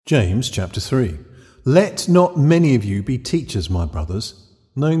James chapter 3. Let not many of you be teachers, my brothers,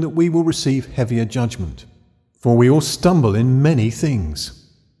 knowing that we will receive heavier judgment. For we all stumble in many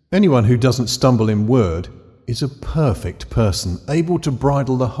things. Anyone who doesn't stumble in word is a perfect person, able to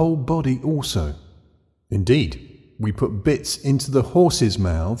bridle the whole body also. Indeed, we put bits into the horses'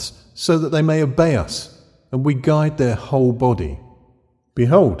 mouths so that they may obey us, and we guide their whole body.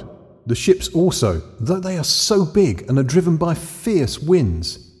 Behold, the ships also, though they are so big and are driven by fierce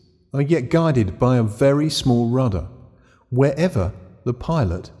winds, are yet guided by a very small rudder, wherever the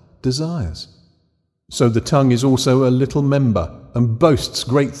pilot desires. So the tongue is also a little member, and boasts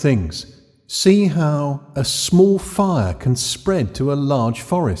great things. See how a small fire can spread to a large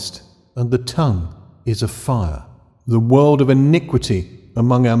forest, and the tongue is a fire. The world of iniquity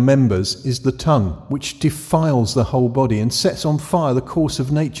among our members is the tongue, which defiles the whole body and sets on fire the course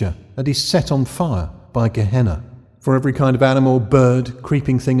of nature, and is set on fire by Gehenna. For every kind of animal, bird,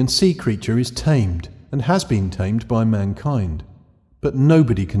 creeping thing, and sea creature is tamed, and has been tamed by mankind. But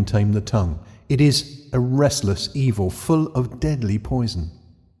nobody can tame the tongue. It is a restless evil, full of deadly poison.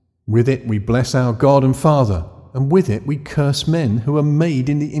 With it we bless our God and Father, and with it we curse men who are made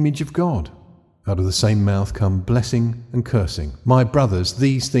in the image of God. Out of the same mouth come blessing and cursing. My brothers,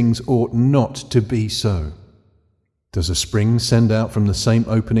 these things ought not to be so. Does a spring send out from the same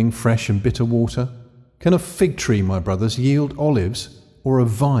opening fresh and bitter water? Can a fig tree, my brothers, yield olives, or a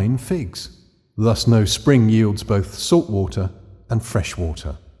vine figs? Thus no spring yields both salt water and fresh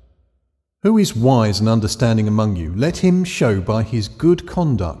water. Who is wise and understanding among you? Let him show by his good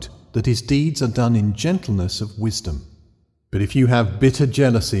conduct that his deeds are done in gentleness of wisdom. But if you have bitter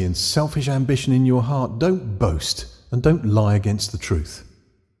jealousy and selfish ambition in your heart, don't boast and don't lie against the truth.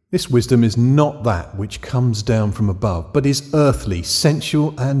 This wisdom is not that which comes down from above, but is earthly,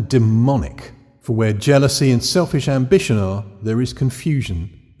 sensual, and demonic. For where jealousy and selfish ambition are, there is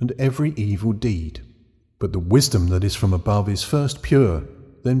confusion and every evil deed. But the wisdom that is from above is first pure,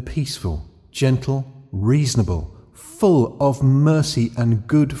 then peaceful, gentle, reasonable, full of mercy and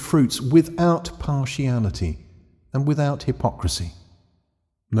good fruits, without partiality and without hypocrisy.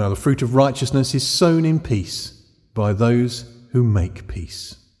 Now the fruit of righteousness is sown in peace by those who make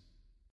peace.